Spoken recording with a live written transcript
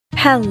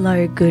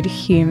Hello, good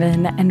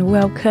human, and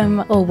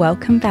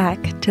welcome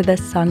back to the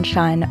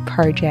Sunshine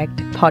Project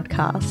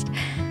podcast.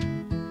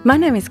 My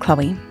name is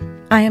Chloe.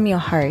 I am your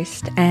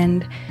host,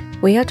 and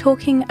we are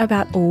talking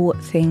about all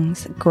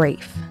things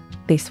grief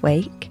this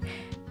week.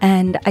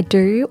 And I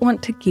do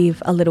want to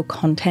give a little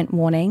content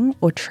warning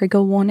or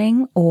trigger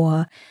warning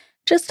or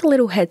just a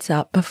little heads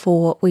up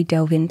before we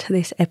delve into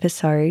this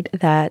episode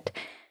that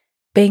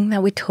being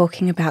that we're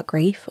talking about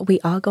grief, we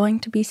are going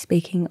to be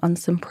speaking on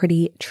some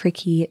pretty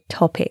tricky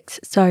topics.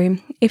 So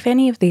if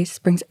any of this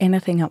brings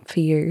anything up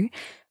for you,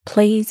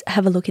 please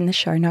have a look in the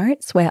show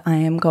notes where I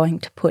am going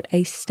to put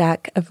a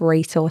stack of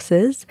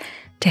resources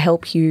to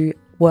help you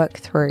work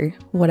through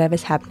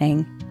whatever's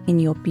happening in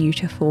your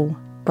beautiful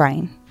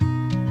brain.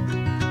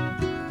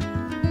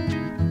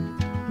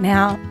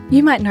 Now,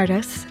 you might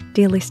notice,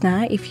 dear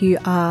listener, if you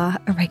are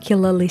a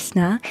regular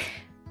listener,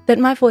 that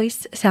my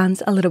voice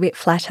sounds a little bit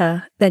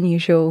flatter than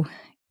usual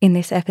in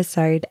this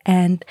episode,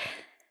 and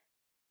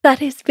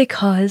that is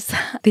because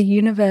the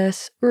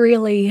universe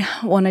really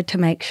wanted to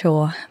make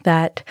sure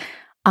that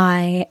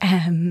I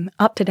am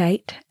up to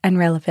date and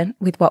relevant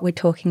with what we're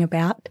talking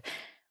about,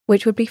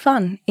 which would be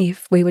fun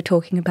if we were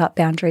talking about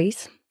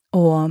boundaries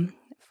or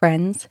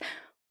friends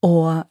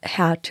or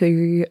how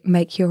to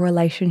make your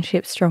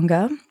relationship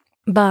stronger.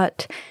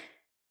 But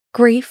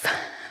grief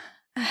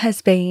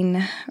has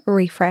been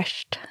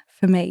refreshed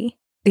for me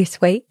this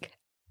week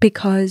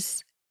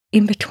because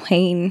in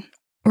between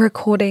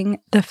recording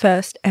the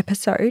first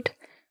episode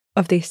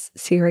of this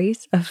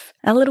series of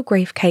a little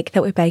grief cake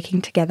that we're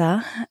baking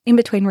together, in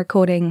between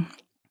recording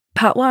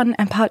part 1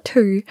 and part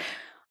 2,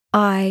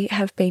 I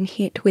have been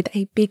hit with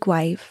a big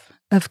wave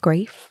of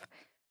grief.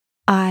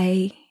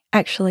 I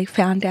actually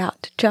found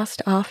out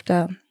just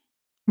after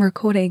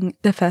recording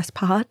the first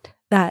part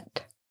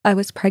that I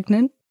was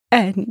pregnant,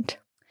 and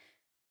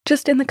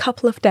just in the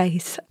couple of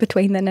days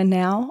between then and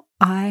now,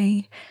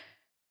 I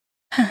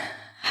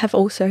have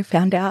also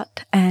found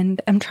out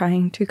and am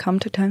trying to come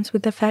to terms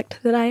with the fact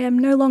that I am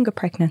no longer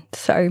pregnant.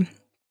 So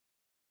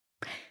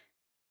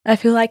I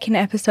feel like in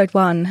episode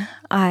 1,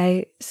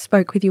 I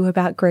spoke with you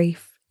about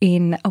grief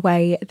in a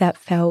way that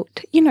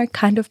felt,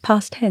 kind of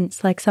past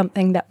tense, like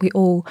something that we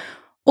all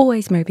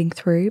always moving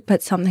through,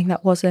 but something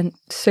that wasn't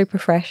super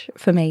fresh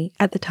for me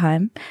at the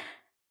time.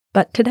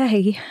 But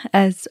today,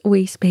 as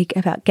we speak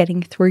about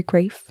getting through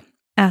grief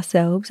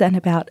ourselves and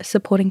about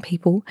supporting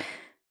people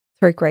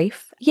through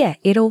grief,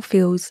 it all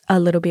feels a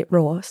little bit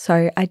raw.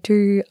 So I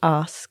do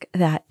ask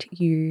that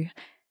you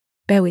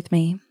bear with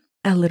me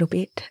a little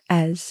bit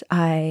as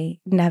I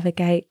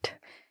navigate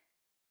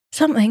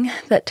something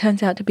that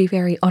turns out to be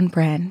very on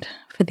brand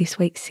for this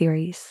week's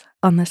series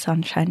on the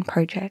Sunshine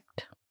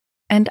Project.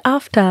 And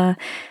after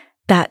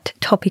that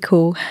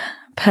topical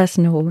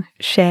personal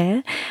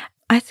share,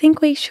 I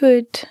think we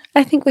should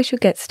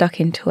get stuck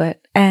into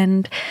it.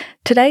 And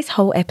today's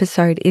whole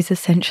episode is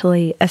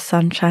essentially a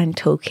Sunshine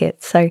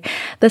Toolkit. So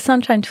the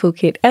Sunshine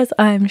Toolkit, as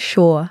I'm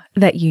sure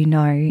that you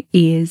know,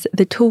 is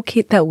the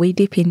toolkit that we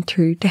dip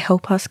into to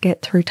help us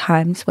get through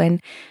times when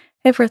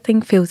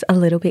everything feels a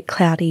little bit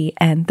cloudy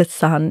and the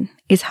sun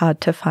is hard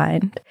to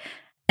find.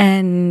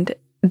 And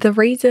the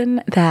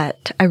reason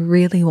that I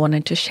really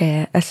wanted to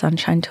share a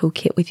Sunshine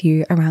Toolkit with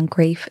you around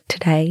grief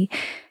today,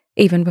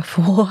 even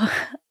before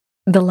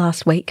the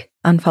last week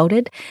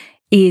unfolded,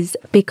 is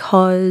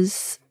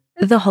because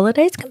the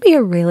holidays can be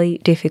a really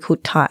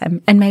difficult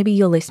time. And maybe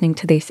you're listening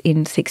to this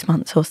in 6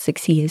 months or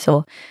 6 years,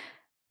 or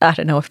I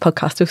don't know if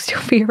podcasts will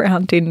still be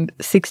around in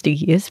 60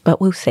 years,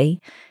 but we'll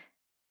see.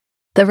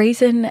 The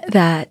reason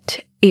that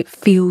it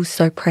feels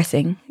so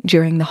pressing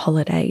during the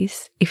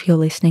holidays, if you're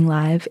listening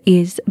live,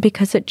 is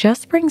because it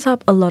just brings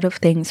up a lot of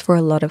things for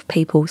a lot of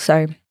people.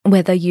 So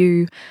whether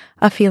you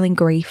are feeling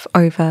grief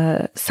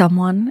over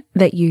someone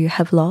that you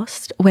have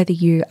lost, whether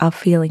you are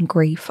feeling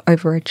grief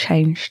over a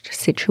changed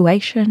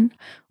situation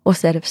or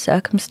set of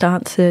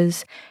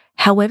circumstances,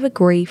 however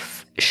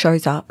grief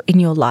shows up in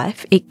your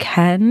life, it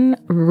can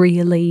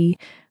really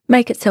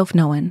make itself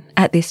known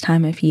at this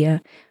time of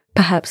year,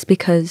 perhaps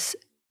because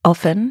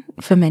often,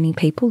 for many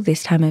people,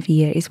 this time of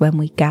year is when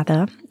we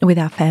gather with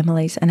our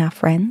families and our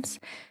friends.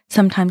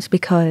 Sometimes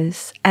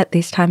because at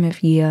this time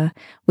of year,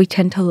 we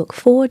tend to look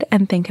forward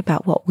and think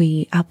about what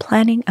we are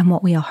planning and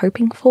what we are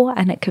hoping for,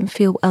 and it can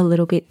feel a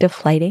little bit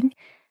deflating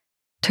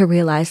to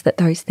realize that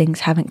those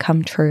things haven't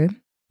come true.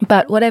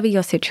 But whatever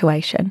your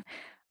situation,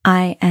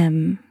 I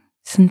am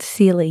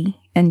sincerely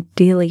and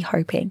dearly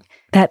hoping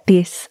that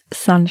this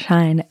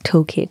Sunshine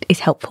Toolkit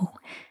is helpful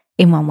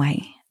in one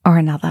way or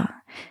another.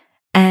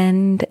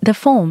 And the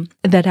form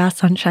that our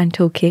Sunshine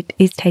Toolkit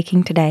is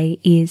taking today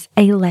is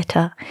a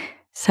letter.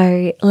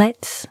 So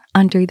let's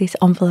undo this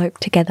envelope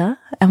together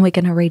and we're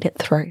going to read it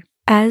through.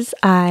 As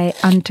I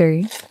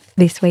undo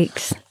this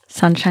week's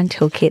Sunshine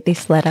Toolkit,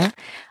 this letter,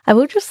 I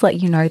will just let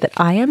you know that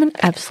I am an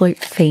absolute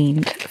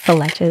fiend for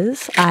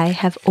letters. I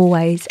have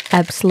always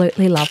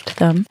absolutely loved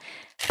them.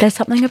 There's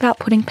something about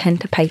putting pen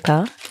to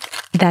paper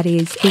that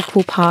is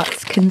equal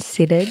parts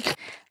considered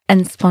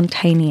and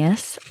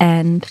spontaneous,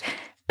 and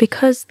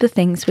because the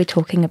things we're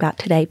talking about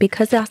today,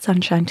 because our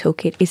Sunshine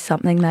Toolkit is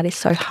something that is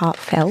so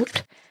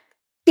heartfelt,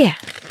 yeah,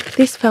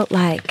 this felt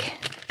like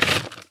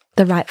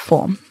the right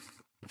form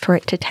for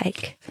it to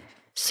take.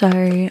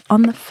 So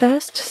on the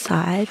first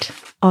side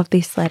of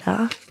this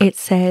letter, it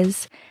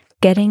says,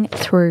 getting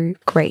through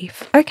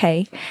grief.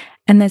 Okay,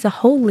 and there's a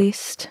whole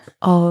list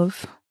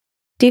of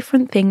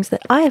different things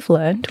that I have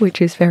learned,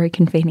 which is very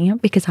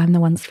convenient because I'm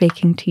the one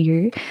speaking to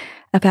you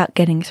about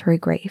getting through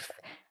grief.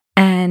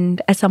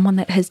 And as someone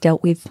that has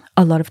dealt with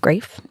a lot of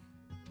grief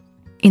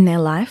in their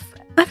life,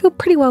 I feel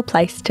pretty well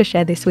placed to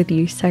share this with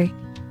you. So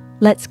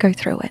let's go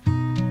through it.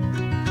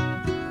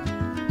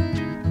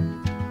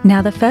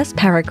 Now, the first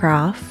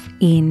paragraph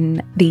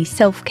in the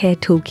self-care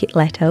toolkit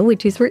letter,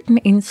 which is written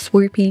in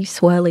swoopy,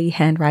 swirly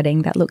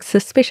handwriting that looks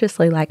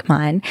suspiciously like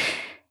mine,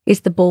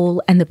 is the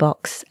ball and the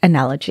box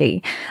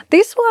analogy.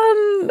 This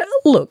one,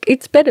 look,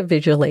 it's better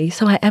visually,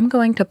 so I am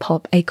going to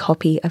pop a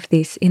copy of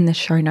this in the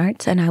show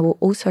notes, and I will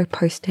also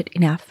post it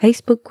in our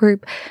Facebook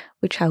group,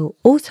 which I will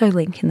also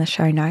link in the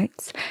show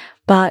notes.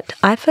 But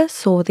I first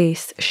saw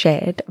this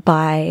shared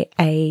by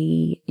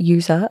a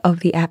user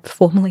of the app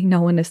formerly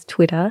known as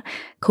Twitter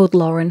called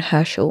Lauren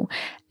Herschel,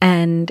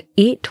 and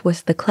it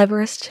was the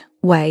cleverest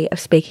way of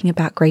speaking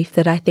about grief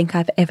that I think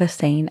I've ever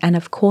seen. And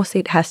of course,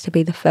 it has to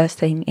be the first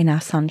thing in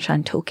our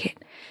Sunshine Toolkit.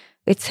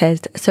 It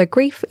says, so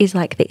grief is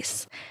like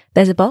this.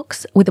 There's a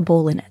box with a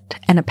ball in it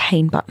and a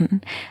pain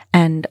button.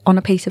 And on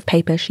a piece of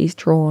paper, she's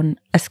drawn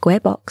a square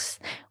box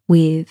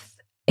with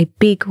a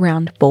big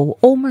round ball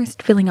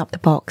almost filling up the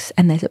box,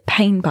 and there's a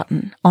pain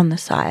button on the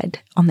side,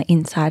 on the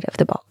inside of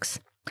the box.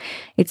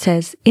 It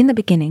says, in the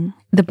beginning,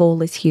 the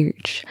ball is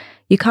huge.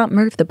 You can't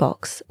move the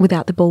box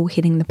without the ball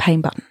hitting the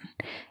pain button.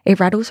 It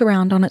rattles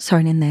around on its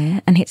own in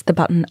there and hits the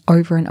button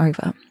over and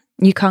over.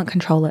 You can't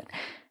control it.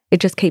 It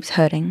just keeps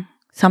hurting.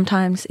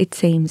 Sometimes it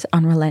seems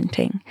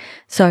unrelenting.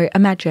 So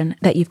imagine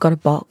that you've got a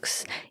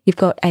box. You've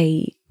got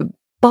a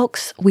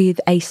box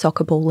with a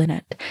soccer ball in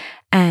it,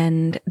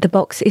 and the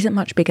box isn't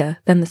much bigger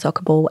than the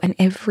soccer ball, and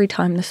every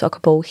time the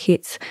soccer ball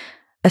hits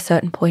a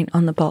certain point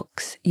on the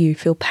box, you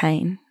feel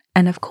pain.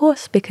 And of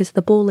course, because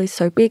the ball is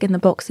so big and the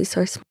box is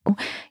so small,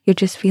 you're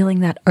just feeling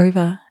that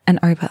over and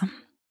over.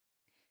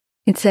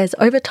 It says,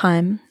 over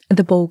time,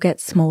 the ball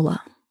gets smaller.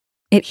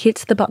 It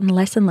hits the button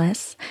less and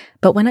less,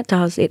 but when it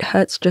does, it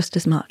hurts just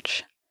as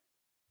much.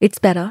 It's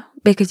better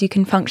because you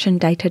can function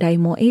day to day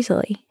more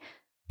easily.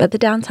 But the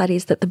downside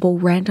is that the ball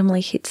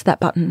randomly hits that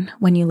button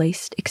when you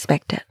least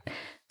expect it.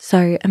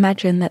 So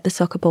imagine that the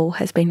soccer ball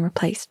has been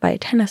replaced by a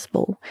tennis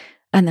ball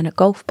and then a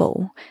golf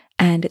ball,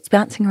 and it's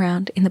bouncing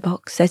around in the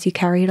box as you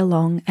carry it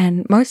along,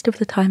 and most of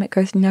the time it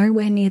goes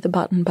nowhere near the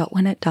button, but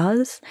when it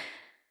does,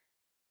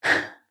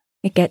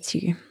 it gets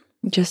you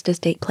just as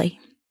deeply.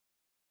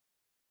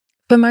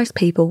 For most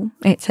people,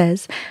 it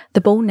says,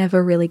 the ball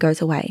never really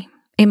goes away.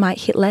 It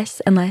might hit less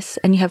and less,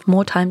 and you have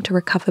more time to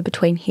recover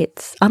between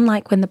hits,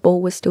 unlike when the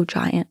ball was still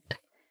giant.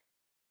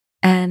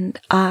 And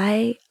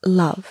I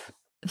love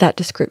that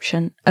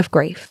description of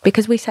grief,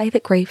 because we say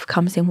that grief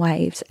comes in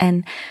waves,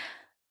 and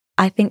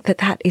I think that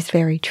that is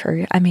very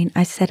true. I mean,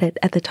 I said it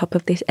at the top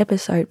of this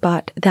episode,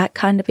 but that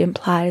kind of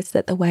implies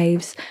that the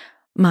waves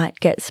might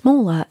get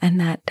smaller and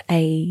that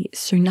a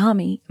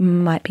tsunami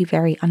might be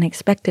very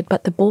unexpected.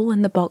 But the ball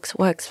in the box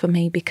works for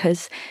me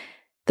because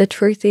the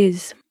truth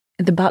is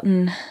the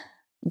button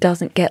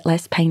doesn't get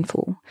less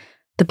painful.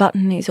 The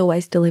button is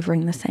always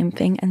delivering the same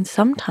thing. And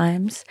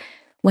sometimes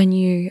when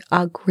you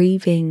are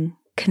grieving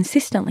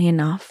consistently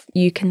enough,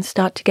 you can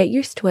start to get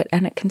used to it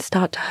and it can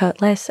start to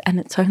hurt less. And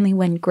it's only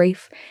when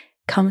grief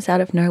comes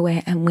out of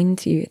nowhere and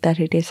wins you that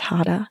it is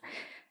harder.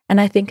 And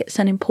I think it's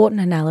an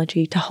important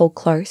analogy to hold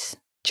close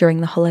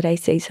during the holiday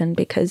season,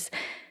 because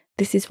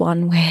this is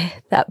one where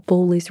that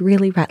ball is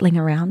really rattling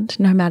around,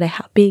 no matter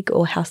how big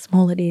or how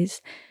small it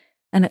is.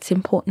 And it's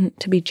important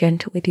to be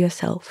gentle with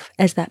yourself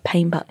as that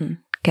pain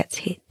button gets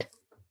hit.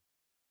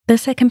 The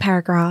second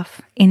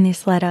paragraph in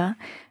this letter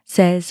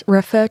says,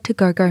 refer to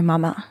Go-Go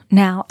Mama.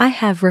 Now, I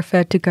have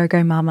referred to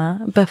Go-Go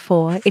Mama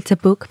before. It's a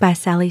book by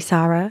Sally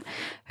Sara,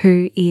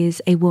 who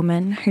is a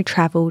woman who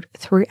travelled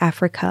through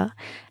Africa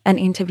and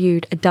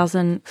interviewed a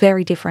dozen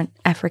very different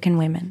African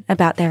women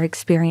about their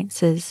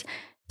experiences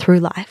through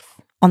life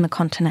on the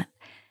continent.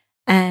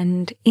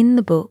 And in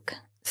the book,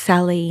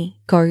 Sally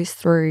goes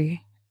through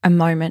a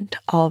moment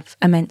of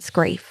immense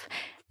grief.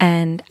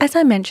 And as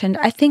I mentioned,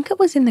 I think it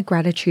was in the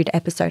gratitude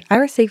episode, I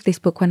received this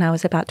book when I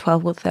was about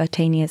 12 or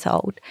 13 years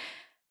old.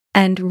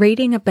 And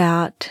reading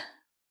about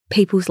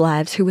people's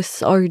lives who were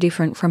so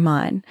different from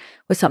mine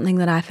was something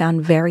that I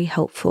found very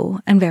helpful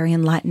and very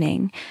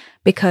enlightening,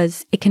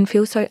 because it can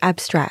feel so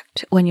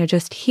abstract when you're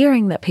just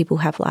hearing that people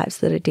have lives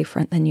that are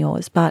different than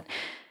yours. But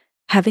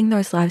having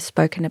those lives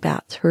spoken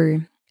about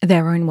through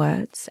their own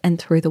words and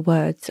through the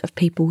words of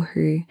people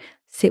who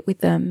sit with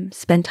them,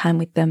 spend time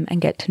with them, and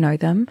get to know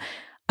them,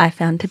 I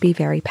found to be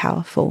very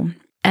powerful.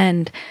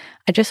 And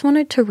I just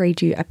wanted to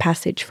read you a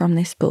passage from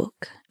this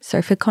book.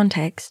 So for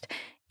context,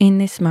 in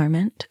this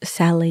moment,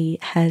 Sally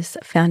has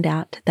found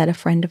out that a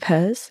friend of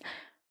hers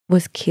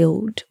was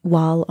killed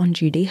while on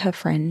duty. Her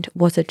friend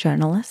was a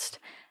journalist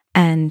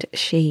and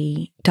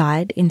she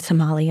died in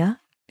Somalia.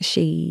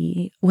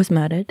 She was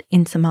murdered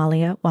in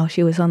Somalia while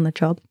she was on the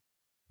job.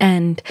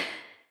 And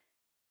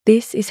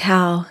this is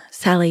how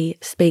Sally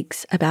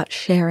speaks about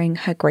sharing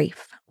her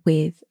grief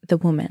with the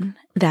woman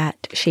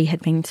that she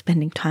had been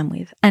spending time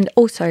with. And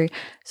also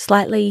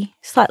slightly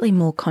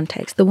more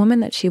context. The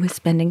woman that she was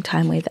spending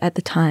time with at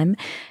the time,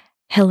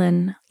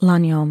 Helen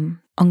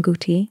Lanyom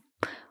Onguti,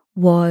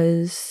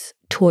 was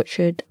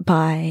tortured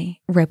by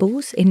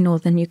rebels in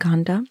northern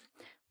Uganda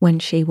when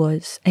she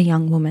was a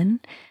young woman,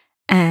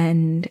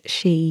 and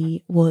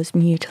she was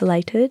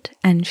mutilated,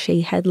 and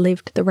she had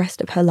lived the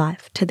rest of her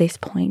life to this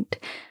point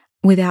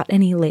without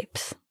any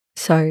lips.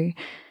 So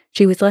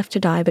she was left to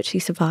die, but she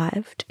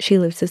survived. She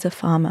lives as a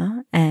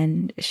farmer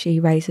and she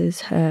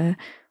raises her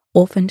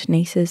orphaned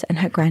nieces and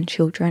her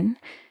grandchildren.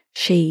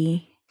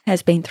 She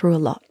has been through a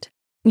lot.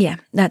 Yeah,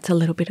 that's a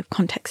little bit of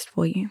context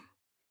for you.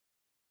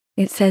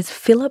 It says,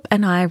 Philip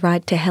and I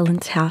ride to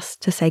Helen's house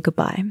to say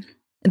goodbye.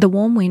 The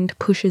warm wind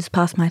pushes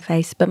past my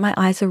face, but my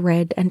eyes are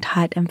red and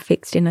tight and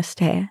fixed in a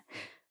stare.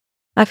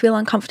 I feel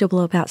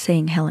uncomfortable about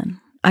seeing Helen.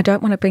 I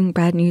don't want to bring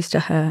bad news to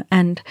her,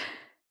 and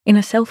in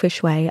a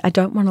selfish way, I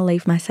don't want to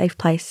leave my safe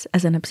place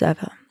as an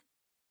observer.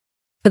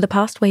 For the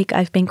past week,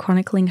 I've been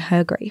chronicling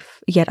her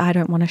grief, yet I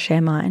don't want to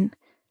share mine.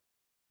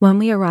 When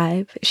we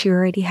arrive, she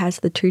already has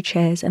the 2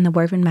 chairs and the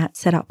woven mat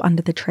set up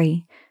under the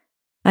tree.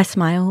 I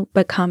smile,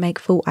 but can't make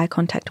full eye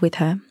contact with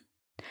her.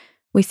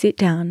 We sit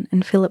down,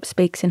 and Philip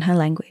speaks in her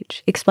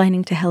language,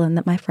 explaining to Helen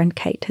that my friend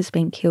Kate has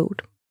been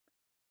killed.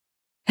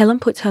 Helen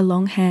puts her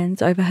long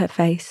hands over her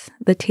face,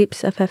 the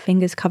tips of her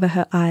fingers cover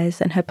her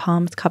eyes and her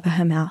palms cover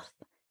her mouth.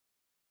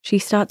 She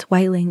starts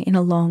wailing in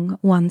a long,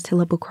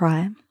 one-syllable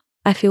cry.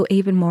 I feel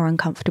even more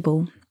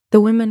uncomfortable.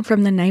 The women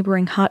from the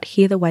neighbouring hut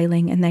hear the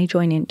wailing and they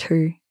join in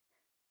too.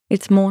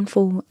 It's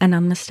mournful and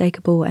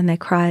unmistakable, and their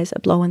cries are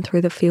blown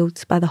through the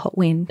fields by the hot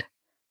wind.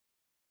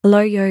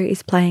 Aloyo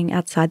is playing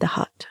outside the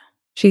hut.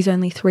 She's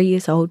only 3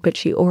 years old, but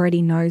she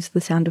already knows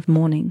the sound of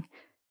mourning.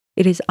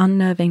 It is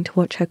unnerving to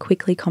watch her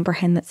quickly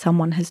comprehend that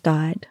someone has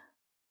died.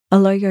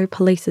 Aloyo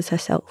polices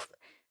herself,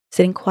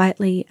 sitting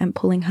quietly and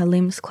pulling her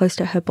limbs close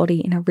to her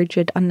body in a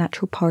rigid,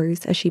 unnatural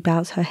pose as she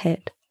bows her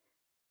head.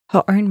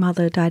 Her own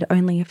mother died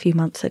only a few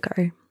months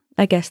ago.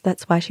 I guess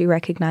that's why she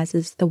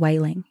recognises the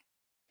wailing.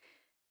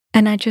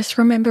 And I just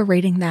remember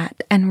reading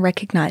that and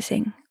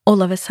recognising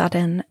all of a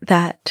sudden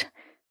that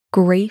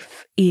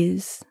grief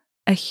is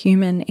a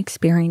human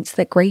experience,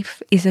 that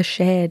grief is a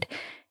shared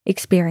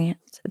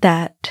experience,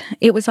 that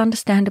it was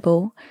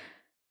understandable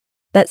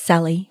that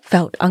Sally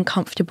felt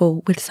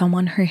uncomfortable with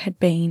someone who had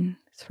been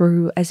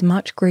through as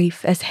much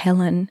grief as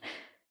Helen,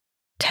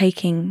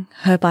 taking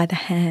her by the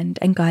hand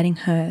and guiding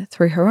her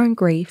through her own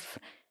grief,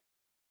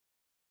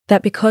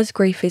 that because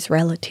grief is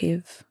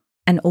relative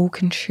and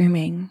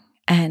all-consuming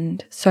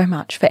and so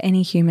much for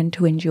any human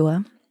to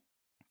endure,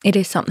 it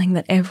is something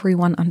that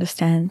everyone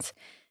understands.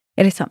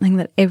 It is something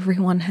that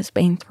everyone has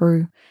been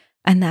through,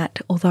 and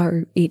that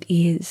although it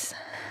is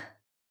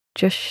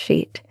just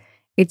shit,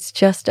 it's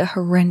just a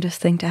horrendous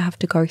thing to have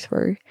to go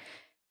through.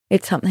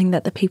 It's something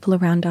that the people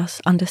around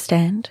us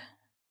understand,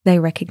 they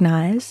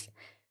recognise,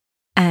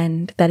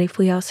 and that if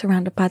we are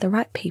surrounded by the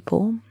right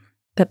people,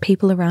 that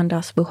people around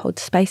us will hold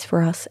space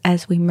for us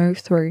as we move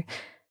through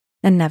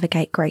and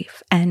navigate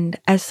grief. And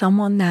as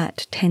someone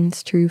that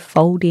tends to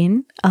fold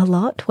in a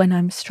lot when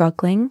I'm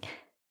struggling,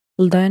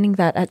 learning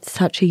that at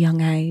such a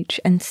young age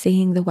and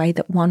seeing the way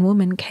that one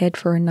woman cared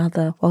for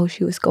another while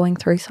she was going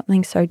through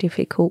something so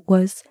difficult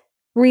was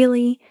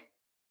really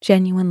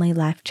genuinely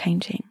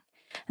life-changing.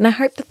 And I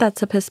hope that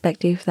that's a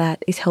perspective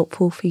that is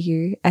helpful for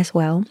you as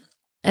well,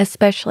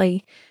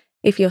 especially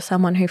if you're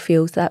someone who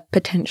feels that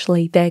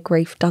potentially their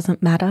grief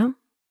doesn't matter,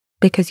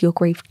 because your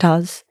grief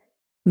does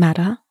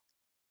matter.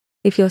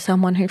 If you're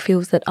someone who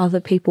feels that other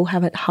people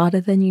have it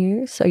harder than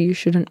you, so you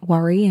shouldn't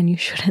worry and you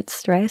shouldn't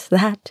stress,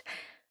 that,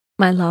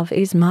 my love,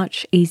 is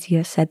much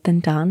easier said than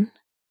done.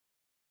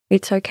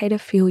 It's okay to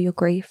feel your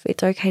grief.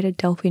 It's okay to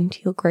delve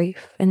into your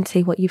grief and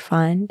see what you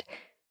find.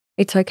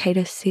 It's okay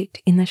to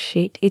sit in the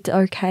shit. It's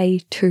okay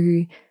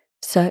to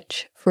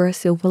search for a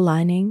silver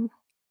lining.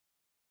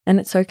 And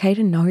it's okay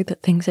to know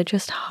that things are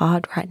just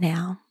hard right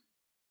now.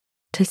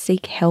 To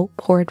seek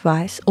help or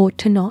advice, or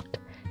to not.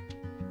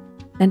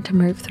 And to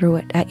move through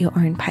it at your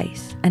own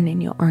pace and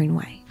in your own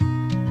way.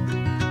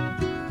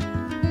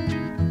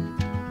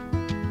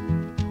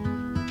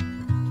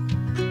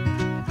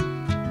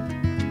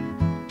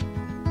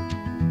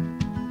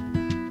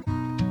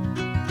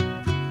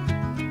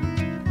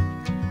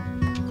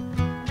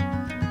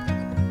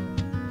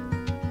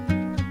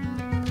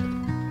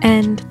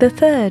 And the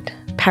third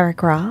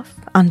paragraph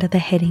under the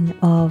heading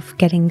of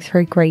getting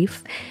through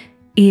grief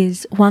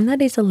is one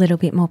that is a little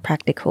bit more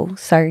practical.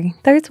 So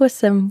those were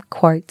some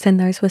quotes and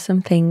those were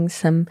some things,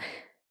 some,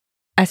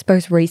 I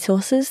suppose,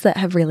 resources that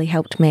have really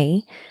helped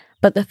me.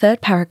 But the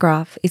third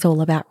paragraph is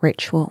all about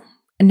ritual.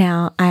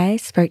 Now, I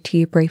spoke to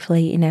you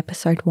briefly in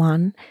episode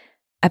 1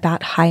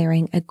 about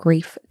hiring a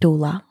grief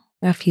doula.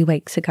 a few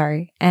weeks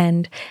ago.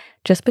 And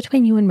just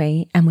between you and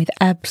me, and with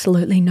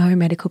absolutely no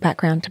medical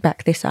background to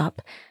back this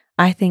up,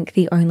 I think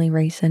the only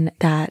reason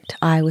that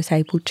I was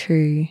able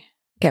to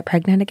get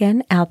pregnant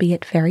again,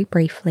 albeit very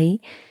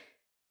briefly,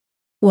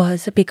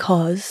 was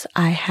because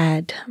I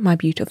had my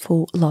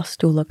beautiful loss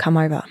doula come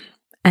over.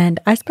 And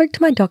I spoke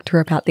to my doctor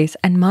about this,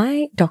 and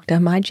my doctor,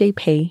 my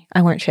GP,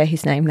 I won't share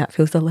his name, that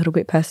feels a little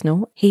bit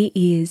personal. He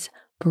is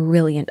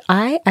brilliant.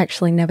 I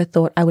actually never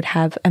thought I would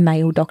have a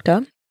male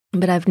doctor,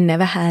 but I've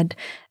never had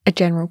a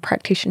general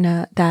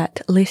practitioner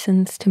that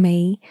listens to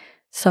me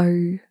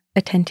so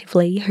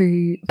attentively,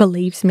 who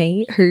believes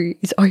me, who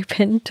is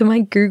open to my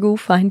Google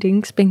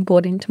findings being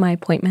brought into my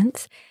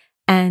appointments.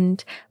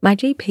 And my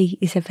GP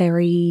is a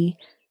very,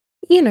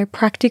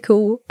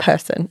 practical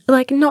person,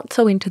 like not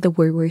so into the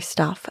woo-woo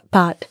stuff,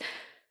 but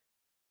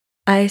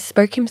I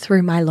spoke him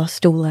through my loss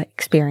doula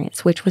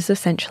experience, which was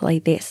essentially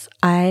this.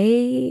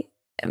 I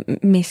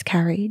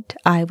miscarried.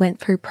 I went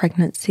through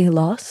pregnancy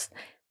loss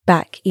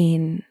back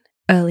in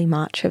early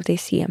March of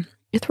this year,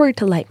 through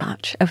to late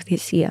March of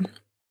this year.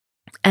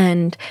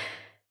 And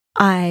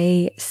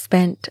I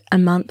spent a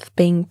month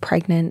being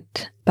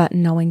pregnant, but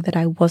knowing that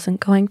I wasn't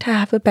going to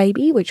have a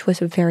baby, which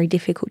was a very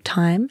difficult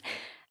time.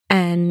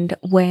 And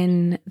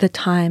when the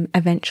time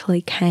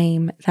eventually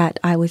came that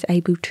I was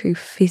able to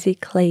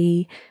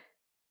physically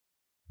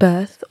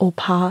birth or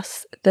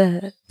pass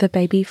the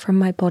baby from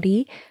my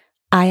body,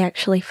 I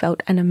actually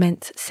felt an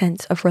immense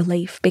sense of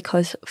relief,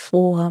 because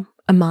for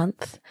a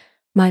month,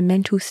 my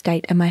mental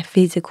state and my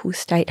physical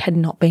state had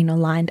not been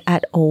aligned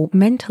at all.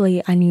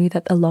 Mentally, I knew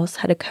that the loss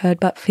had occurred,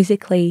 but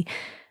physically,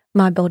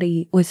 my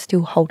body was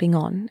still holding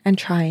on and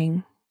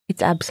trying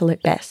its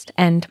absolute best.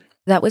 And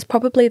that was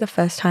probably the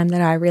first time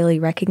that I really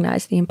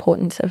recognized the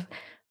importance of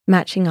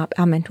matching up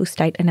our mental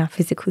state and our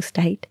physical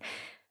state.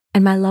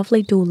 And my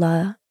lovely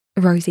doula,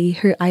 Rosie,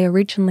 who I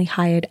originally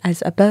hired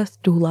as a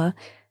birth doula,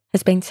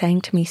 has been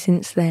saying to me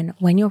since then,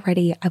 when you're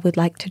ready, I would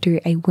like to do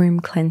a womb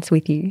cleanse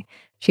with you.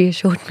 She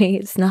assured me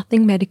it's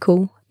nothing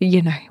medical.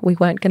 We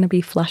weren't going to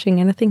be flushing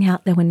anything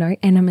out. There were no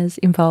enemas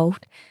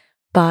involved,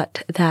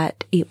 but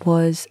that it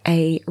was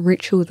a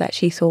ritual that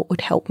she thought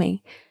would help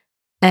me.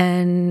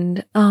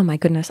 And oh my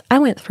goodness, I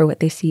went through it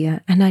this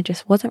year and I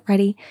just wasn't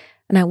ready,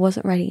 and I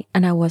wasn't ready,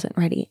 and I wasn't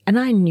ready. And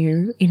I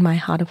knew in my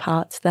heart of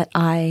hearts that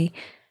I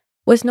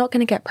was not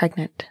going to get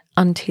pregnant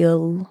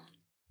until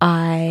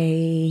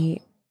I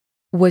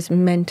was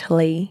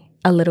mentally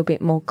a little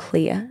bit more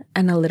clear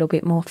and a little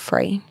bit more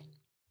free.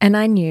 And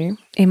I knew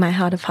in my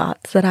heart of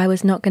hearts that I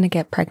was not going to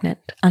get pregnant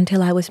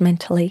until I was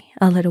mentally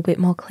a little bit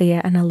more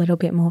clear and a little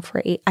bit more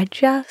free. I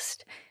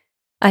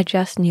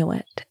just knew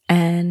it,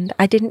 and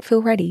I didn't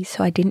feel ready,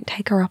 so I didn't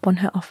take her up on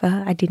her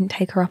offer.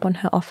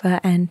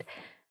 And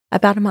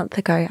about a month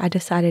ago, I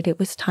decided it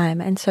was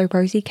time. And so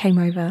Rosie came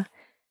over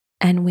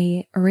and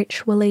we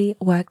ritually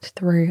worked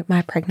through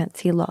my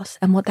pregnancy loss.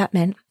 And what that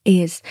meant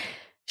is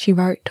she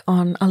wrote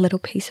on a little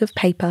piece of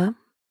paper,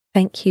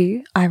 "Thank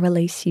you, I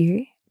release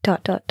you, ...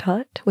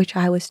 which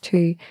I was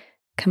to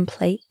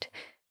complete.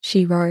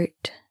 She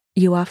wrote,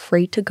 "You are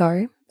free to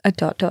go, ...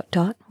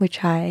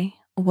 which I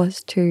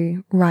was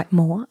to write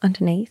more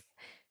underneath.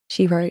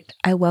 She wrote,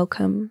 "I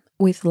welcome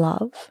with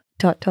love, ...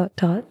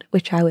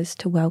 which I was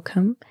to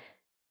welcome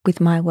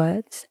with my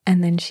words.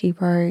 And then she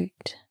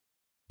wrote,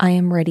 "I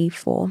am ready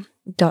for ...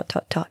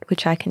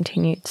 which I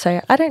continued.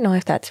 So I don't know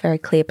if that's very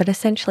clear, but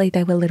essentially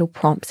they were little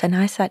prompts. And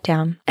I sat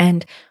down,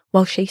 and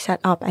while she sat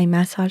up a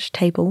massage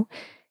table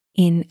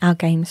in our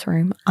games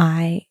room,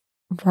 I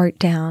wrote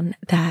down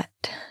that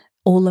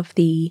all of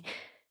the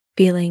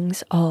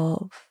feelings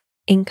of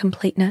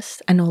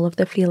incompleteness and all of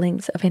the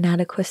feelings of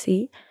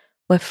inadequacy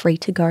were free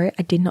to go.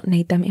 I did not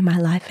need them in my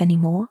life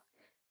anymore.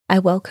 I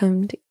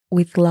welcomed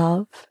with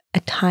love a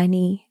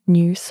tiny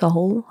new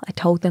soul. I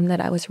told them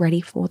that I was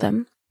ready for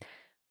them.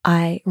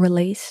 I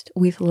released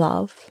with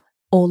love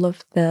all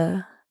of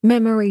the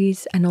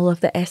memories and all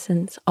of the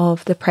essence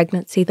of the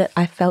pregnancy that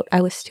I felt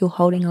I was still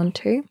holding on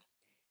to.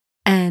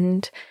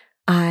 And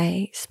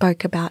I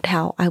spoke about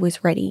how I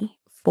was ready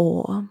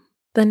for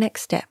the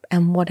next step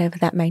and whatever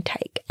that may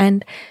take.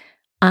 And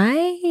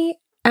I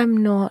am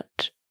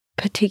not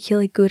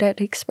particularly good at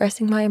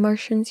expressing my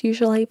emotions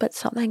usually, but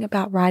something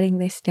about writing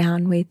this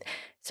down with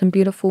some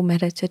beautiful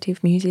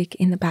meditative music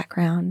in the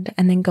background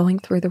and then going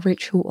through the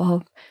ritual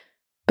of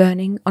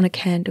burning on a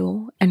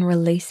candle and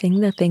releasing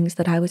the things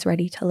that I was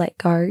ready to let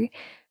go,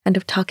 and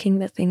of tucking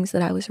the things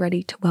that I was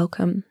ready to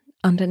welcome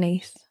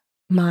underneath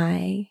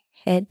my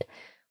head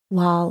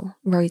while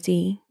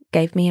Rosie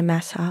gave me a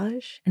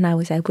massage and I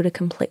was able to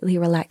completely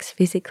relax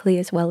physically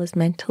as well as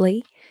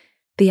mentally.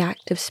 The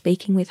act of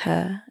speaking with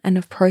her and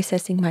of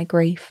processing my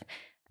grief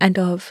and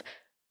of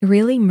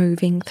really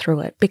moving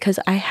through it, because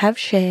I have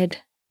shared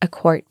a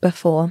quote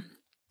before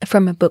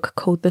from a book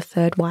called The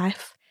Third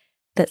Wife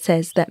that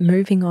says that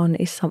moving on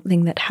is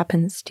something that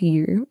happens to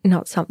you,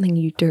 not something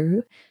you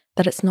do,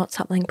 that it's not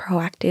something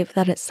proactive,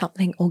 that it's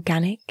something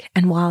organic.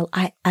 And while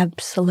I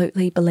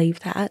absolutely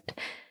believe that,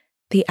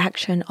 the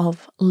action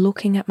of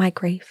looking at my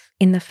grief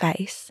in the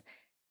face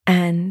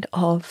and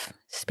of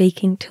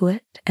speaking to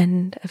it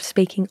and of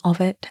speaking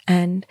of it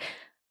and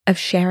of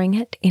sharing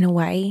it in a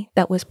way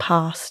that was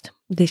past,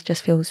 this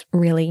just feels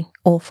really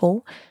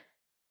awful,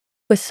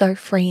 was so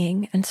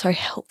freeing and so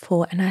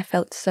helpful, and I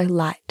felt so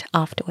light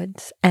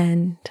afterwards.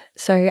 And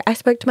so I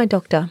spoke to my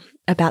doctor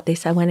about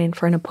this. I went in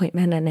for an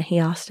appointment and he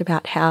asked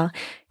about how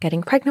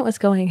getting pregnant was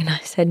going, and I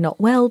said not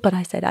well, but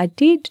I said I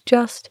did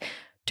just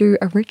do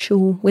a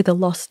ritual with a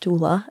lost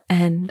doula,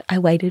 and I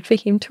waited for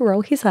him to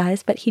roll his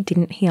eyes, but he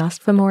didn't. He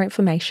asked for more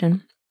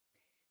information.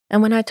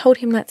 And when I told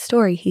him that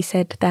story, he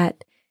said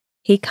that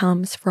he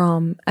comes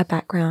from a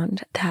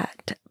background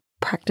that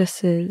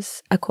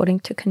practices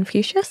according to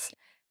Confucius,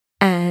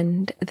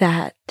 and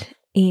that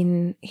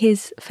in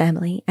his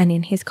family and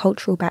in his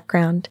cultural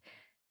background,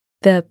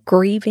 the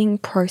grieving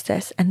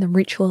process and the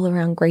ritual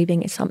around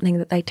grieving is something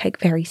that they take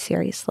very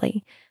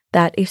seriously.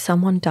 That if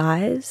someone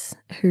dies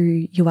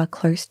who you are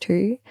close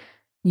to,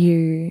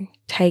 you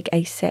take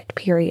a set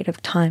period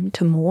of time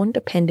to mourn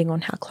depending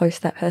on how close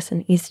that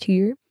person is to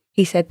you.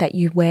 He said that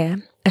you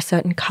wear a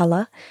certain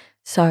colour,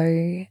 so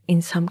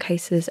in some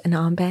cases an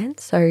armband.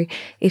 So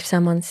if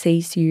someone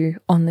sees you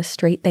on the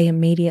street, they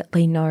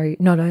immediately know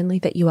not only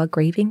that you are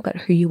grieving, but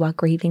who you are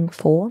grieving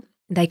for.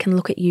 They can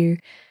look at you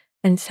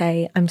and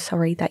say, I'm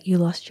sorry that you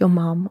lost your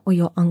mum or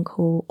your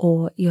uncle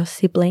or your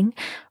sibling,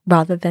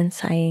 rather than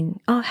saying,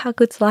 oh, how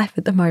good's life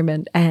at the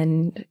moment?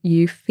 And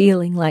you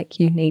feeling like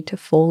you need to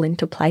fall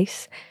into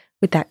place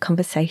with that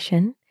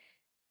conversation.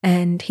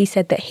 And he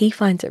said that he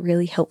finds it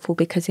really helpful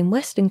because in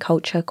Western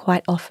culture,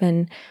 quite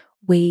often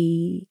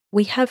we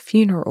have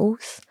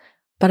funerals,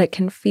 but it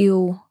can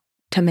feel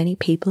to many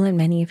people and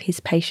many of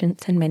his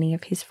patients and many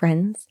of his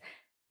friends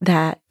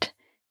that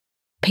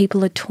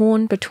people are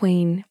torn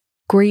between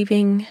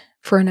grieving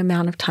for an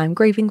amount of time,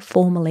 grieving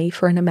formally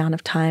for an amount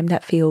of time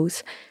that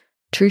feels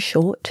too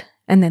short,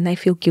 and then they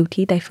feel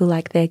guilty. They feel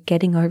like they're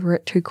getting over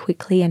it too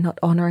quickly and not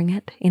honouring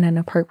it in an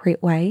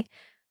appropriate way,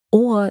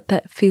 or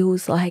that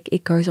feels like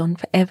it goes on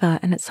forever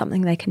and it's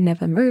something they can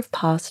never move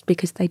past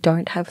because they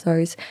don't have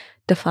those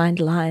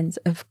defined lines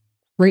of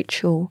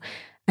ritual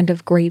and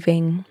of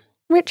grieving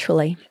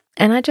ritually.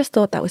 And I just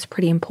thought that was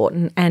pretty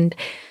important. And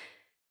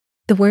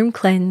the womb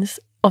cleanse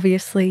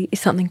obviously is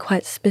something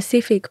quite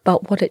specific,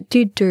 but what it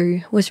did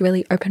do was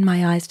really open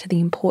my eyes to the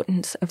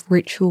importance of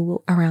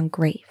ritual around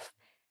grief.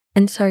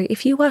 And so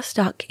if you are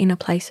stuck in a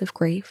place of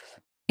grief,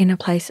 in a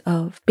place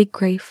of big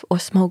grief or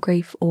small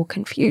grief or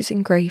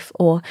confusing grief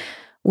or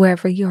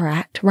wherever you're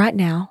at right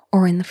now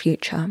or in the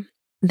future,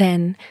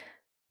 then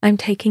I'm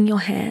taking your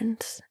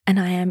hands and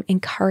I am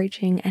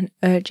encouraging and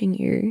urging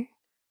you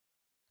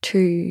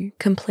to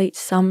complete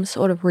some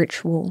sort of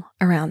ritual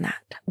around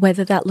that,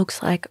 whether that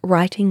looks like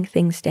writing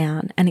things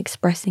down and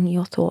expressing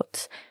your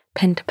thoughts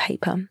pen to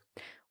paper,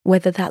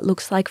 whether that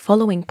looks like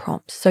following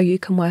prompts so you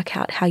can work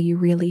out how you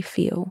really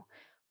feel,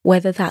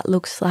 whether that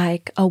looks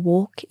like a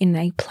walk in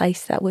a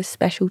place that was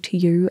special to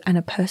you and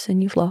a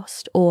person you've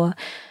lost, or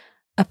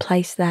a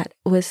place that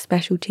was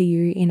special to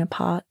you in a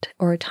part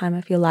or a time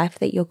of your life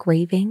that you're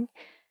grieving.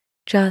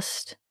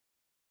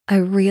 I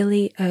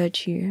really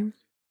urge you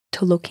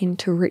to look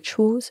into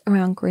rituals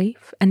around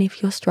grief, and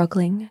if you're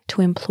struggling,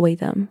 to employ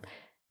them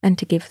and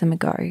to give them a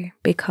go,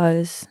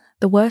 because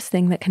the worst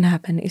thing that can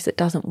happen is it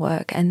doesn't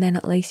work, and then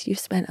at least you've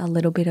spent a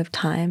little bit of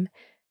time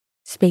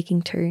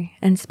speaking to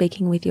and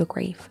speaking with your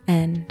grief,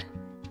 and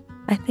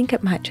I think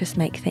it might just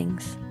make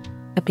things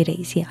a bit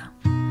easier.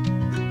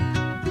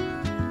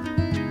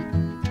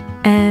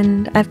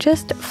 And I've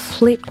just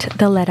flipped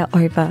the letter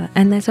over,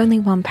 and there's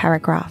only one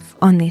paragraph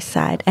on this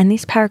side, and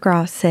this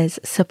paragraph says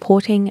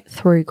supporting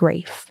through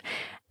grief.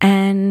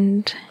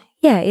 And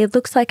yeah, it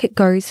looks like it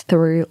goes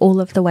through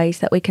all of the ways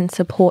that we can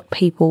support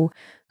people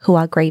who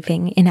are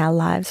grieving in our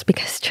lives,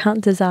 because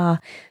chances are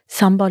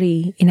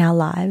somebody in our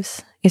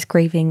lives is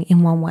grieving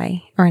in one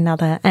way or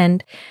another.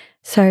 And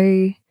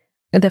so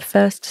the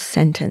first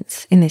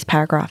sentence in this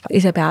paragraph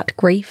is about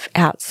grief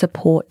out,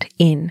 support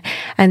in.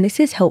 And this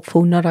is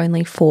helpful not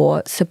only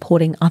for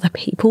supporting other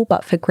people,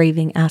 but for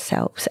grieving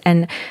ourselves.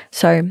 And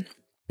so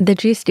the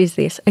gist is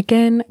this,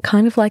 again,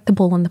 kind of like the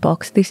ball on the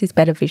box, this is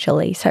better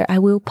visually. So I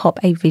will pop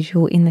a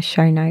visual in the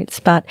show notes,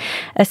 but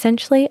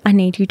essentially I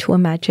need you to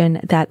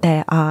imagine that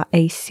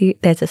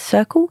there's a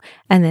circle,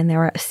 and then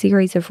there are a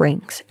series of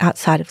rings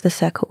outside of the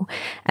circle.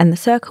 And the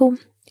circle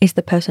is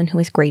the person who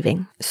is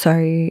grieving. So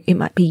it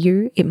might be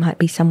you, it might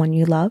be someone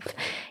you love,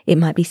 it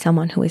might be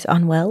someone who is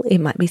unwell, it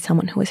might be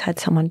someone who has had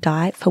someone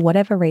die. For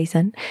whatever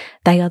reason,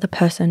 they are the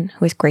person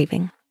who is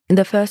grieving.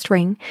 The first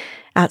ring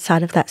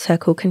outside of that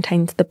circle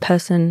contains the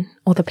person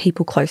or the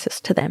people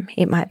closest to them.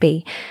 It might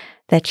be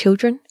their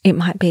children, it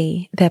might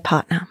be their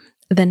partner.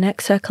 The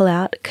next circle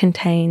out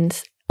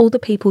contains all the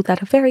people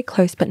that are very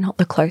close but not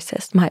the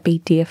closest. Might be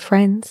dear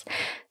friends,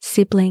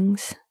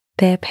 siblings,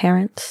 their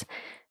parents.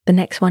 The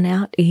next one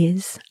out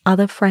is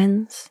other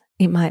friends.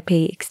 It might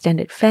be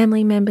extended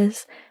family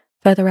members.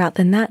 Further out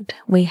than that,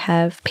 we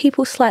have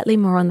people slightly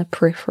more on the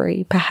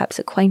periphery, perhaps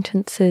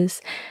acquaintances.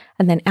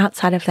 And then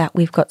outside of that,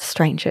 we've got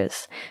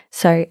strangers.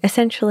 So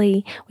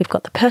essentially, we've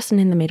got the person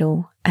in the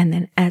middle. And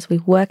then as we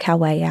work our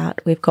way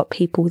out, we've got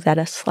people that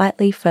are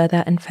slightly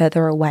further and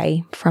further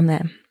away from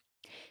them.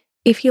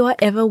 If you are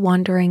ever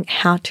wondering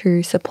how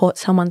to support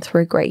someone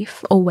through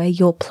grief or where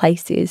your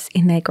place is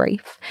in their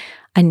grief,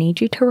 I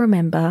need you to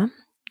remember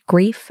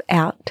grief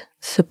out,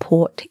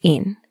 support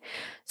in.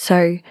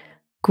 So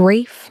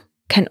grief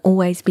can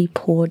always be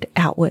poured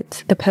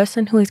outwards. The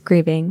person who is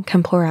grieving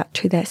can pour out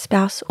to their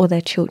spouse or their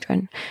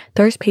children.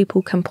 Those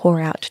people can pour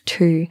out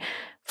to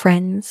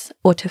friends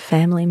or to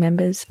family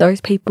members.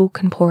 Those people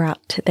can pour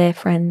out to their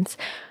friends.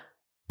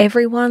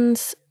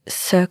 Everyone's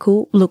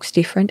circle looks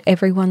different.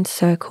 Everyone's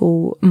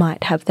circle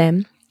might have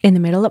them in the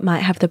middle. It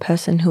might have the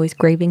person who is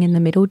grieving in the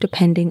middle,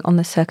 depending on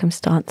the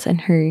circumstance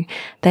and who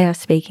they are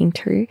speaking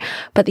to.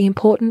 But the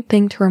important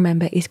thing to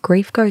remember is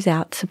grief goes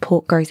out,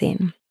 support goes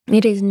in.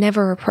 It is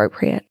never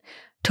appropriate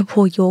to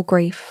pour your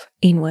grief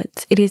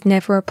inwards. It is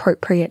never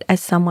appropriate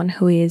as someone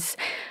who is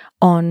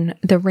on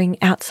the ring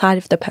outside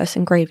of the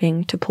person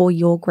grieving to pour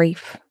your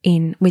grief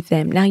in with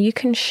them. Now, you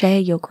can share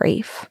your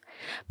grief,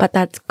 but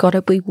that's got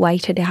to be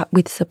weighted out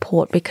with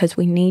support, because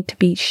we need to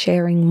be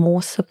sharing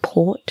more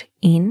support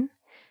in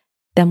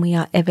than we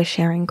are ever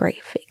sharing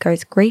grief. It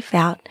goes grief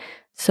out,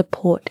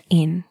 support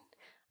in.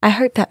 I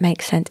hope that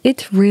makes sense.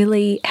 It's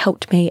really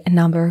helped me a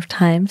number of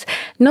times,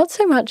 not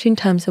so much in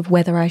terms of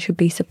whether I should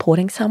be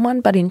supporting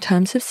someone, but in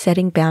terms of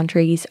setting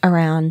boundaries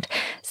around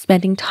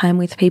spending time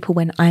with people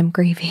when I'm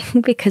grieving,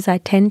 because I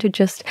tend to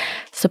just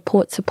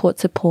support,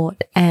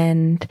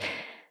 and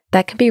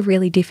that can be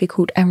really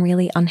difficult and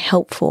really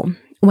unhelpful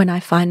when I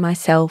find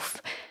myself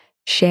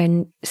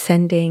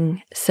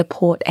sending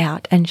support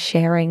out and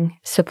sharing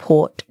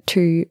support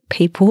to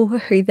people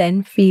who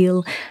then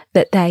feel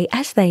that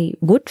as they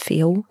would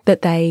feel,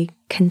 that they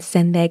can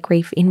send their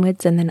grief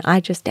inwards, and then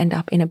I just end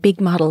up in a big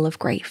muddle of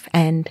grief,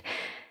 and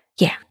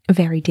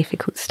very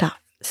difficult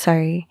stuff.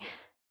 So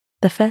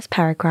the first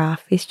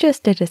paragraph is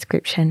just a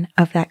description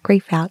of that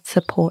grief out,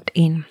 support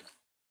in.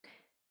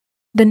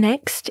 The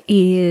next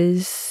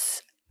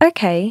is,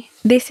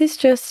 this is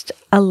just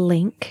a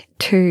link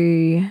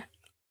to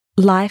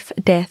Life,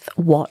 Death,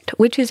 What,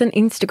 which is an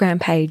Instagram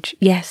page,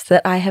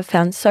 that I have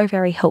found so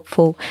very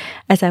helpful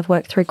as I've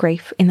worked through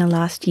grief in the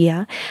last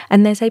year.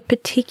 And there's a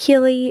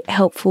particularly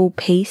helpful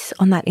piece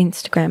on that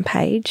Instagram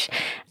page.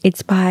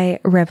 It's by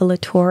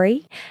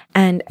Revelatory,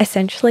 and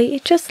essentially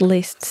it just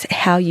lists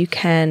how you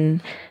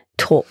can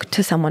talk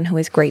to someone who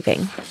is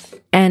grieving.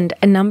 And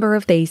a number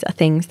of these are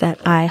things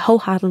that I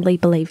wholeheartedly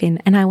believe in,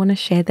 and I want to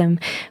share them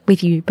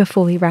with you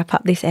before we wrap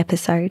up this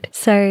episode.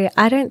 So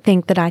I don't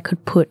think that I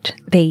could put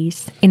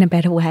these in a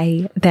better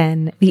way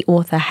than the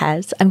author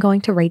has. I'm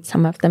going to read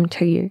some of them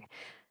to you.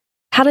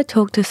 How to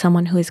talk to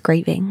someone who is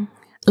grieving.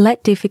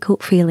 Let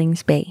difficult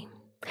feelings be.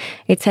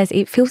 It says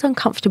it feels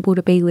uncomfortable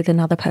to be with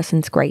another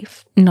person's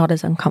grief, not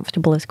as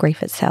uncomfortable as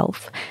grief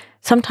itself.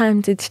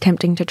 Sometimes it's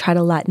tempting to try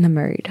to lighten the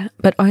mood,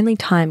 but only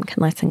time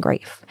can lessen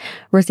grief.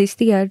 Resist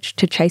the urge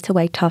to chase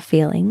away tough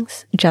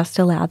feelings, just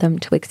allow them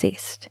to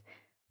exist.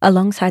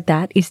 Alongside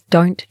that is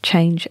don't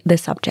change the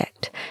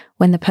subject.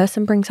 When the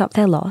person brings up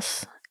their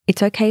loss,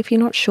 it's okay if you're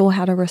not sure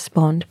how to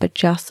respond, but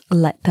just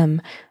let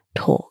them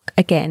talk.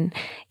 Again,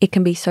 it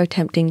can be so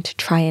tempting to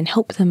try and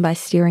help them by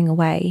steering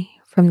away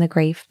from the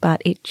grief,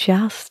 but it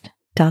just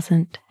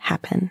doesn't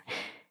happen.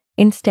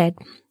 Instead,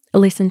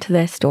 listen to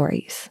their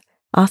stories.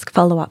 Ask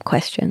follow-up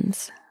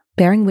questions.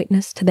 Bearing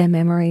witness to their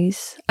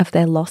memories of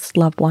their lost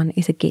loved one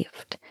is a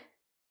gift.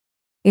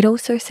 It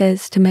also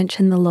says to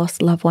mention the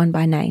lost loved one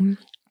by name.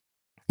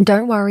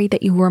 Don't worry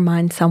that you'll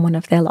remind someone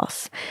of their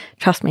loss.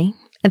 Trust me,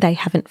 they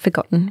haven't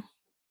forgotten.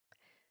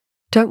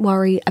 Don't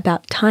worry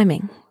about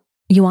timing.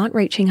 You aren't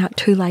reaching out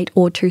too late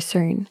or too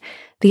soon.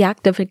 The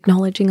act of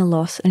acknowledging a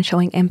loss and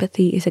showing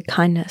empathy is a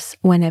kindness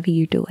whenever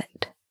you do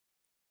it.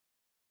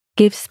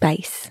 Give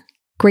space.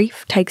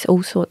 Grief takes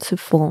all sorts of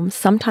forms.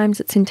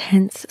 Sometimes it's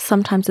intense,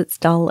 sometimes it's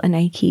dull and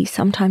achy,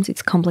 sometimes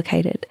it's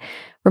complicated.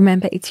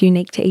 Remember, it's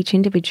unique to each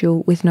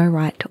individual with no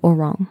right or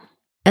wrong.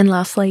 And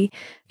lastly,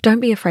 don't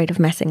be afraid of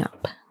messing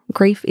up.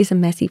 Grief is a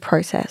messy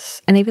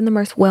process, and even the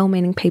most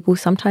well-meaning people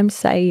sometimes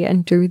say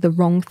and do the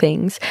wrong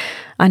things.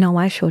 I know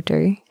I sure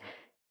do.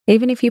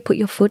 Even if you put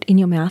your foot in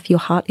your mouth, your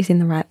heart is in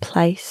the right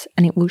place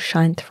and it will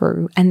shine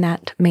through, and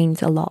that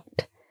means a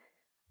lot.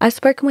 I've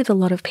spoken with a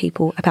lot of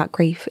people about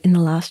grief in the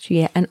last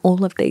year, and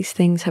all of these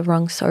things have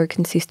rung so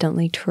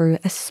consistently true,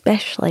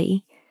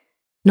 especially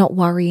not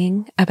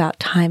worrying about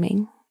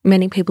timing.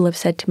 Many people have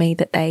said to me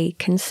that they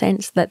can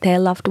sense that their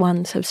loved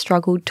ones have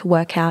struggled to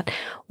work out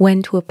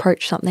when to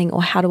approach something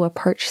or how to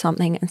approach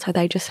something, and so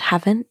they just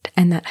haven't,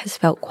 and that has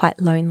felt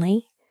quite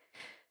lonely.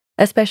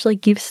 Especially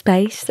give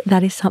space.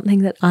 That is something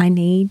that I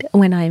need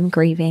when I am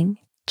grieving,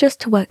 just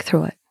to work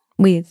through it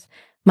with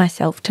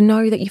myself, to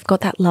know that you've got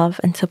that love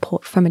and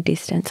support from a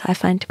distance, I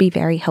find to be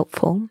very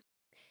helpful.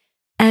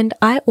 And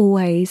I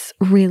always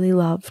really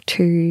love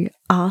to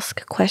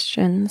ask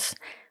questions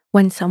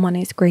when someone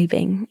is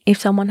grieving. If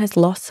someone has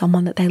lost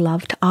someone that they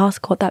love, to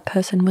ask what that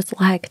person was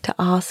like, to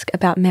ask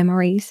about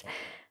memories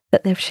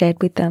that they've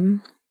shared with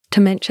them,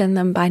 to mention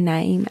them by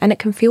name. And it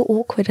can feel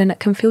awkward and it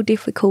can feel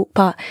difficult,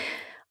 but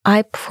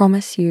I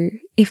promise you,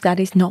 if that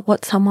is not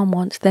what someone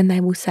wants, then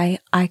they will say,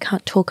 I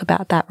can't talk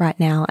about that right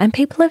now. And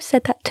people have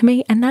said that to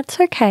me, and that's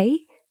okay.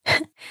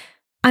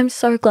 I'm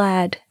so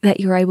glad that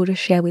you're able to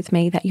share with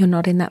me that you're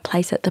not in that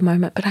place at the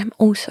moment, but I'm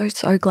also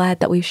so glad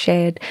that we've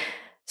shared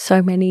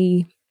so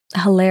many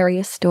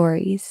hilarious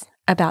stories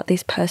about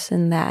this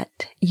person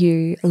that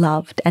you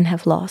loved and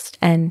have lost.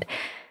 And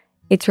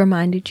it's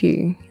reminded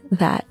you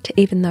that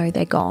even though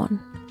they're gone,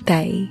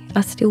 they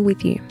are still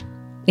with you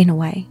in a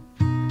way.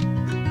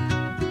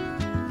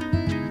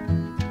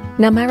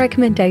 Now, my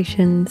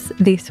recommendations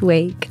this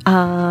week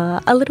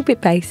are a little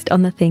bit based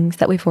on the things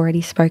that we've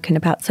already spoken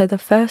about. So the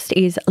first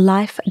is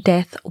Life,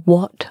 Death,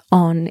 What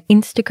on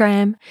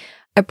Instagram,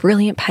 a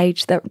brilliant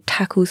page that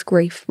tackles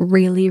grief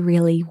really,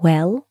 really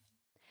well.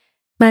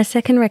 My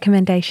second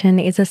recommendation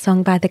is a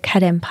song by the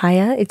Cat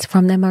Empire. It's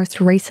from their most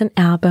recent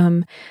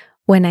album,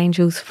 When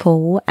Angels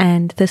Fall,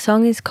 and the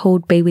song is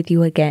called Be With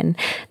You Again.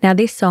 Now,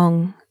 this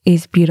song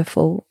is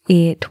beautiful.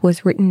 It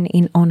was written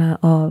in honour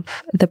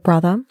of the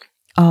brother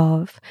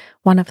of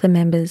one of the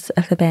members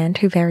of the band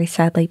who very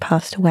sadly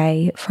passed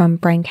away from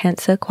brain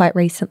cancer quite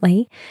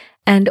recently.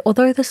 And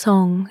although the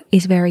song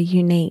is very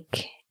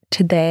unique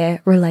to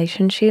their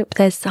relationship,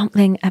 there's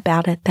something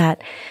about it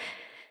that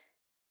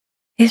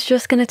is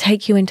just going to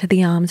take you into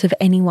the arms of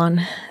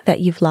anyone that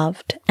you've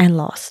loved and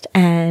lost.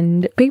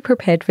 And be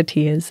prepared for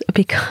tears,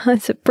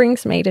 because it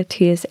brings me to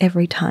tears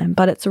every time,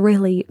 but it's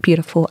really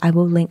beautiful. I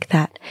will link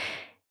that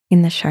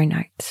in the show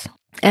notes.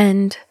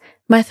 And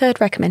my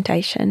third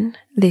recommendation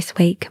this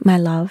week, my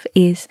love,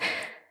 is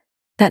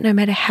that no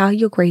matter how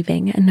you're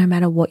grieving and no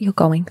matter what you're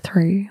going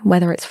through,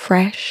 whether it's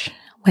fresh,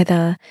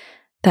 whether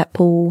that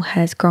ball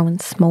has grown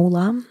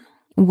smaller,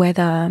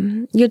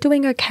 whether you're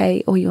doing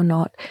okay or you're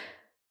not,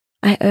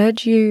 I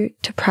urge you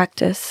to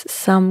practice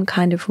some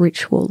kind of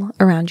ritual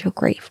around your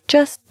grief.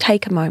 Just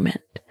take a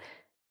moment.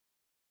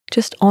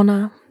 Just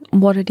honour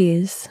what it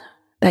is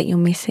that you're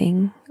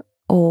missing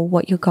or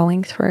what you're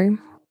going through.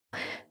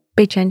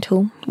 Be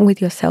gentle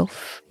with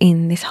yourself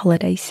in this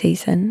holiday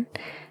season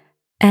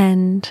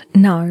and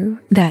know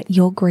that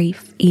your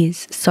grief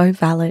is so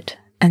valid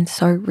and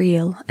so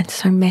real and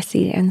so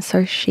messy and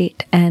so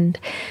shit and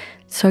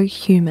so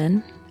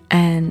human,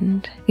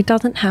 and it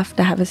doesn't have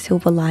to have a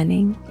silver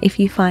lining. If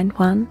you find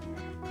one,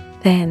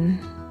 then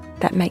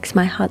that makes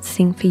my heart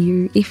sing for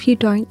you. If you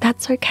don't,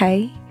 that's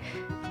okay.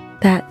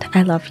 That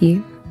I love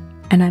you,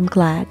 and I'm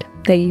glad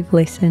that you've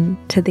listened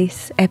to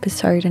this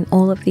episode and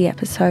all of the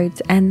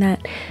episodes, and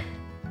that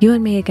you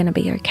and me are going to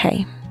be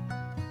okay.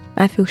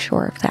 I feel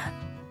sure of that.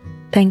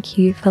 Thank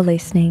you for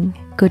listening,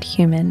 good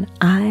human.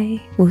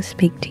 I will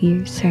speak to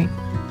you soon.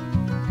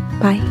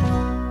 Bye.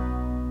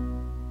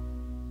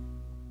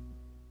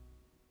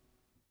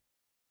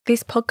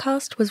 This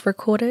podcast was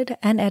recorded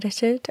and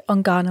edited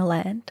on Kaurna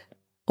land.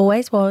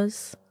 Always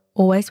was,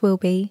 always will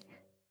be,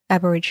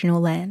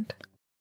 Aboriginal land.